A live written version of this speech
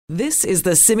This is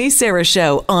the Simi Sara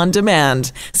Show on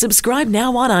demand. Subscribe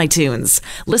now on iTunes.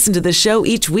 Listen to the show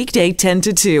each weekday 10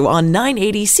 to 2 on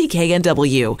 980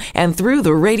 CKNW and through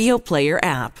the Radio Player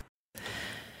app.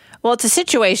 Well, it's a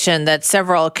situation that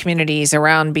several communities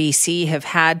around BC have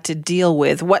had to deal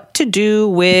with. What to do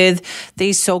with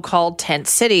these so-called tent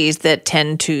cities that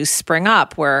tend to spring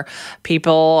up where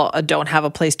people don't have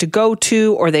a place to go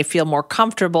to, or they feel more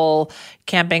comfortable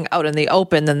camping out in the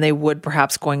open than they would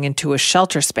perhaps going into a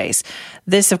shelter space.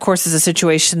 This, of course, is a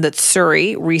situation that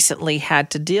Surrey recently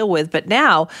had to deal with. But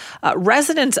now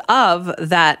residents of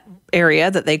that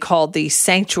area that they called the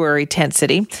Sanctuary Tent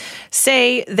City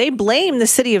say they blame the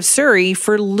city of Surrey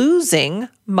for losing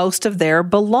most of their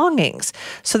belongings.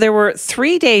 So there were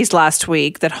 3 days last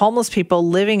week that homeless people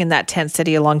living in that tent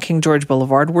city along King George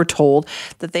Boulevard were told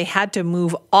that they had to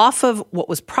move off of what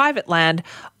was private land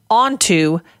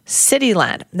onto city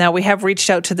land. Now, we have reached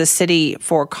out to the city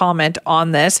for comment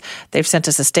on this. They've sent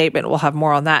us a statement. We'll have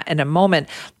more on that in a moment.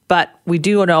 But we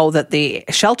do know that the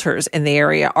shelters in the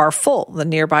area are full. The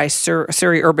nearby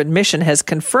Surrey Urban Mission has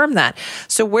confirmed that.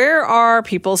 So where are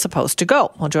people supposed to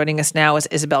go? Well, joining us now is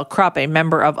Isabel Krupp, a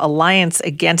member of Alliance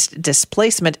Against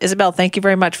Displacement. Isabel, thank you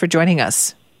very much for joining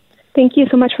us. Thank you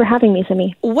so much for having me,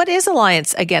 Simi. What is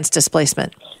Alliance Against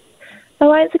Displacement?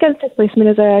 Alliance Against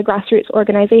Displacement is a grassroots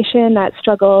organization that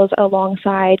struggles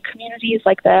alongside communities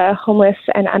like the homeless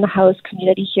and unhoused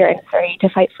community here in Surrey to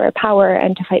fight for power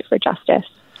and to fight for justice.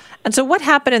 And so what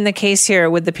happened in the case here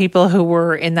with the people who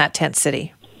were in that tent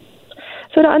city?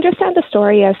 So to understand the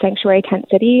story of Sanctuary Tent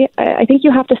City, I think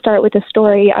you have to start with the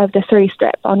story of the Surrey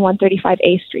Strip on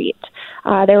 135A Street.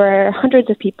 There were hundreds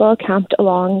of people camped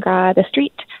along the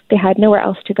street. They had nowhere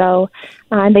else to go.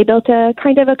 And they built a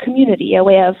kind of a community, a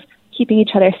way of keeping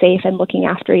each other safe and looking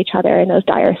after each other in those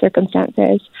dire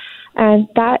circumstances. And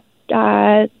that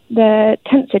the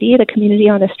tent city, the community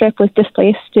on the strip, was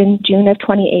displaced in June of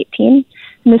 2018.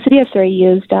 And the city of Surrey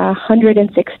used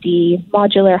 160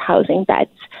 modular housing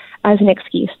beds as an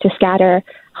excuse to scatter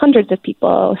hundreds of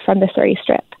people from the Surrey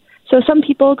Strip. So some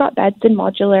people got beds in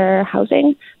modular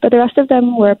housing, but the rest of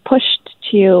them were pushed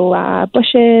to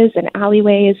bushes and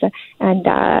alleyways and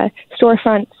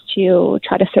storefronts to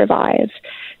try to survive.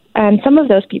 And some of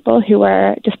those people who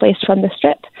were displaced from the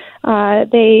strip,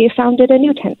 they founded a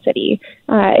new tent city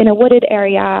in a wooded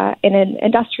area, in an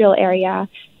industrial area,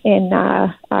 in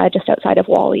just outside of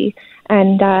Whalley,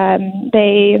 and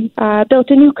they built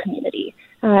a new community,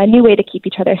 a new way to keep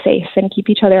each other safe and keep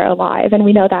each other alive. And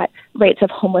we know that rates of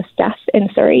homeless death in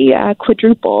Surrey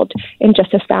quadrupled in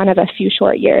just a span of a few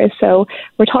short years. So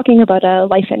we're talking about a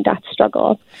life and death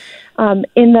struggle.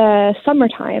 In the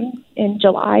summertime, in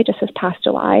July, just this past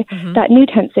July, that new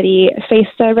tent city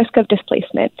faced the risk of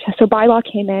displacement. So bylaw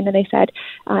came in and they said,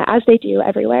 as they do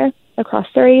everywhere across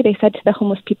Surrey, they said to the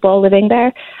homeless people living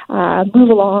there, move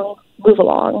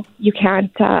along. You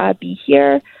can't be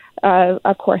here.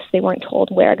 Of course, they weren't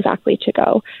told where exactly to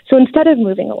go. So instead of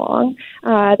moving along,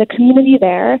 the community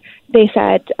there, they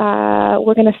said,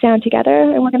 we're going to stand together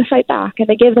and we're going to fight back. And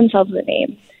they gave themselves a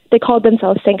name. They called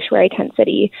themselves Sanctuary Tent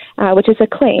City, which is a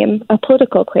claim, a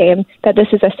political claim, that this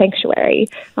is a sanctuary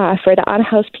for the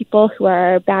unhoused people who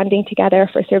are banding together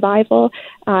for survival,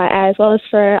 as well as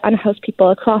for unhoused people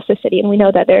across the city. And we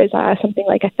know that there's something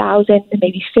like 1,000,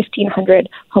 maybe 1,500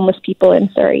 homeless people in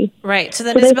Surrey. Right. So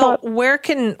then, Isabel, what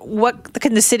can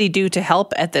the city do to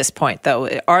help at this point, though?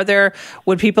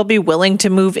 Would people be willing to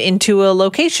move into a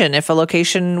location if a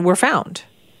location were found?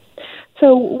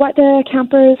 So what the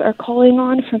campers are calling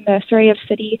on from the Surrey of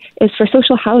City is for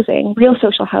social housing, real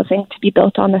social housing, to be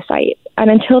built on the site.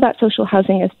 And until that social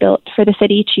housing is built, for the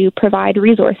city to provide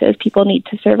resources people need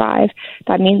to survive.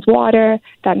 That means water,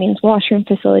 that means washroom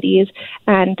facilities,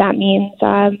 and that means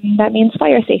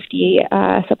fire safety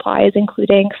supplies,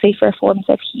 including safer forms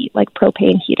of heat like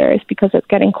propane heaters, because it's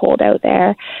getting cold out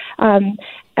there.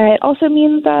 It also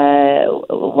means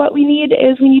what we need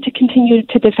to continue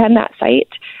to defend that site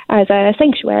as a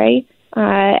sanctuary.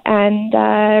 And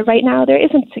right now there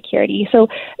isn't security. So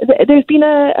there's been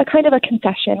a kind of a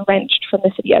concession wrenched from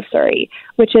the city of Surrey,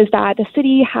 which is that the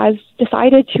city has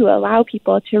decided to allow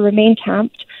people to remain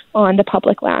camped on the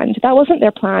public land. That wasn't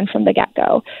their plan from the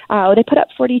get-go. They put up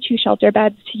 42 shelter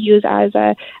beds to use as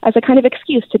a kind of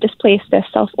excuse to displace this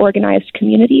self-organized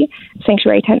community,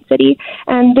 Sanctuary Tent City,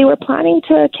 and they were planning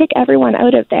to kick everyone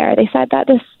out of there. They said that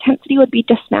this tent city would be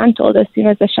dismantled as soon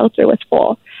as the shelter was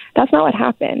full. That's not what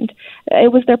happened.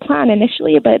 It was their plan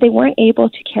initially, but they weren't able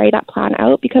to carry that plan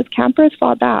out because campers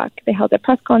fought back. They held a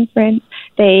press conference.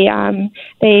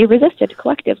 they resisted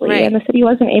collectively, right. and the city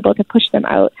wasn't able to push them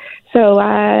out.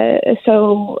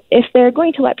 So if they're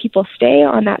going to let people stay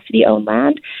on that city-owned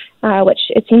land, which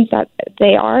it seems that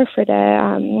they are for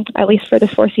the at least for the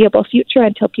foreseeable future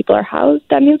until people are housed,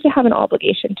 that means they have an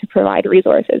obligation to provide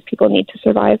resources people need to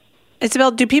survive.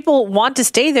 Isabel, do people want to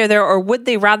stay there, or would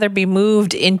they rather be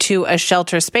moved into a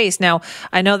shelter space? Now,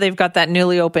 I know they've got that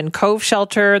newly opened Cove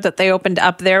shelter that they opened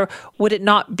up there. Would it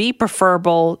not be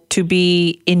preferable to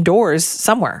be indoors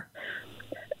somewhere?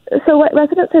 So what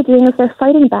residents are doing is they're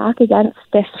fighting back against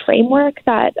this framework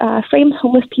that frames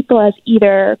homeless people as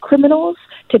either criminals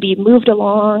to be moved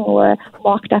along or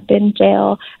locked up in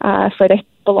jail for their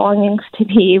belongings to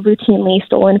be routinely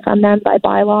stolen from them by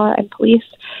bylaw and police.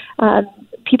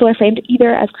 People are framed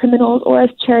either as criminals or as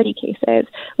charity cases,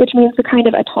 which means the kind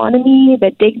of autonomy, the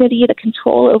dignity, the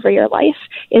control over your life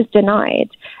is denied.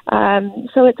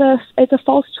 So it's a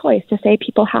false choice to say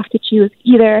people have to choose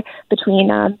either between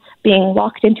being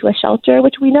locked into a shelter,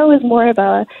 which we know is more of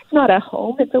it's not a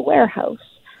home, it's a warehouse.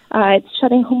 It's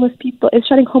shutting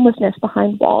homelessness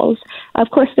behind walls. Of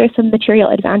course, there's some material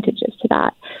advantages to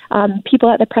that. People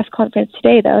at the press conference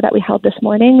today, though, that we held this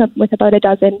morning with about a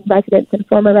dozen residents and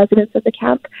former residents of the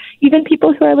camp, even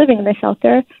people who are living in the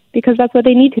shelter, because that's what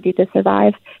they need to do to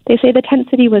survive, they say the tent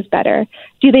city was better.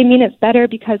 Do they mean it's better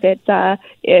because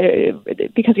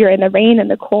because you're in the rain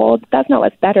and the cold? That's not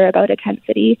what's better about a tent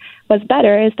city. What's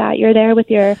better is that you're there with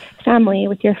your family,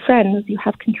 with your friends. You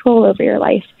have control over your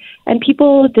life. And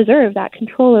people deserve that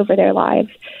control over their lives,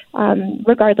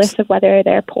 regardless of whether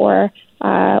they're poor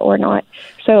or not.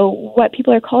 So what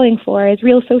people are calling for is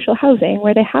real social housing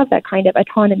where they have that kind of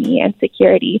autonomy and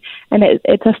security. And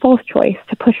it's a false choice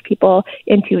to push people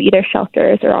into either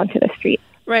shelters or onto the street.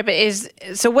 Right,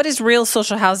 but so what does real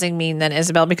social housing mean then,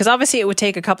 Isabel? Because obviously it would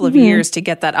take a couple of years to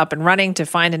get that up and running, to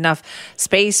find enough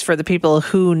space for the people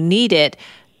who need it.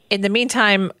 In the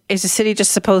meantime, is the city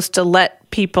just supposed to let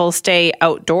people stay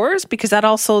outdoors? Because that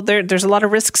also, there's a lot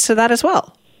of risks to that as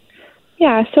well.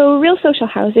 Yeah, so real social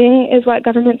housing is what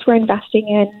governments were investing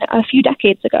in a few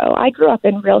decades ago. I grew up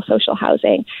in real social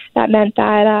housing. That meant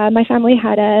that my family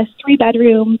had a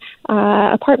 3-bedroom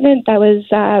apartment that was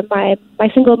my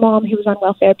single mom who was on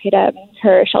welfare paid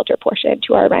her shelter portion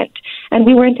to our rent. And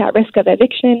we weren't at risk of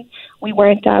eviction. We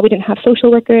didn't have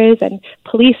social workers and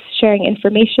police sharing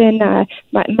information.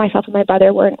 Myself and my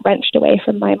brother weren't wrenched away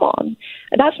from my mom.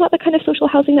 That's not the kind of social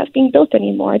housing that's being built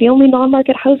anymore. The only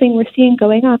non-market housing we're seeing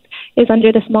going up is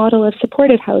under this model of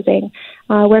supportive housing,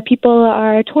 where people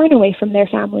are torn away from their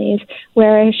families,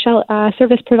 where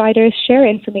service providers share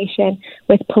information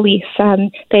with police.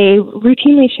 They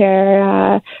routinely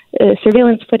share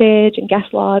surveillance footage and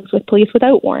guest logs with police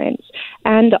without warrants.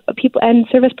 And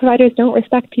service providers don't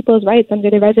respect people's rights under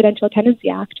the Residential Tenancy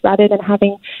Act. Rather than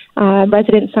having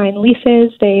residents sign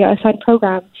leases, they sign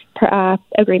program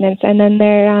agreements, and then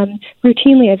they're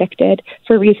routinely evicted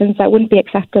for reasons that wouldn't be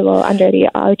acceptable under the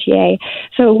RTA.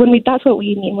 So that's what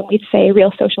we mean when we say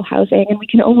real social housing, and we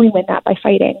can only win that by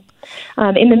fighting.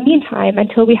 In the meantime,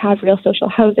 until we have real social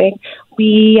housing,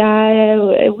 we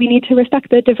need to respect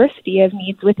the diversity of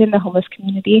needs within the homeless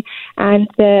community and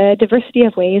the diversity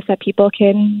of ways that people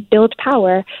can build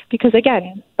power. Because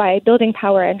again, by building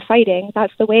power and fighting,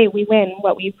 that's the way we win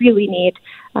what we really need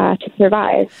to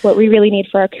survive, what we really need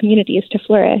for our communities to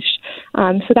flourish.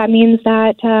 So that means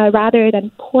that rather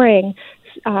than pouring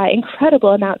incredible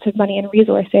amounts of money and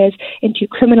resources into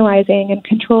criminalizing and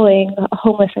controlling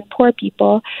homeless and poor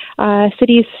people,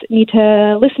 cities need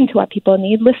to listen to what people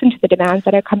need, listen to the demands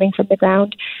that are coming from the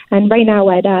ground. And right now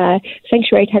what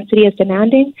Sanctuary Tent City is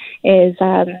demanding is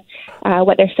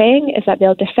what they're saying is that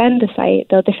they'll defend the site,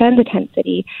 they'll defend the tent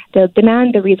city, they'll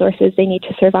demand the resources they need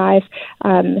to survive,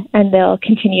 and they'll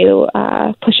continue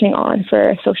pushing on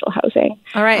for social housing.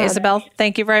 All right, Isabel,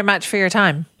 thank you very much for your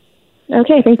time.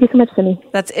 Okay, thank you so much, Simi.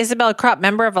 That's Isabel Krupp,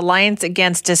 member of Alliance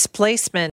Against Displacement.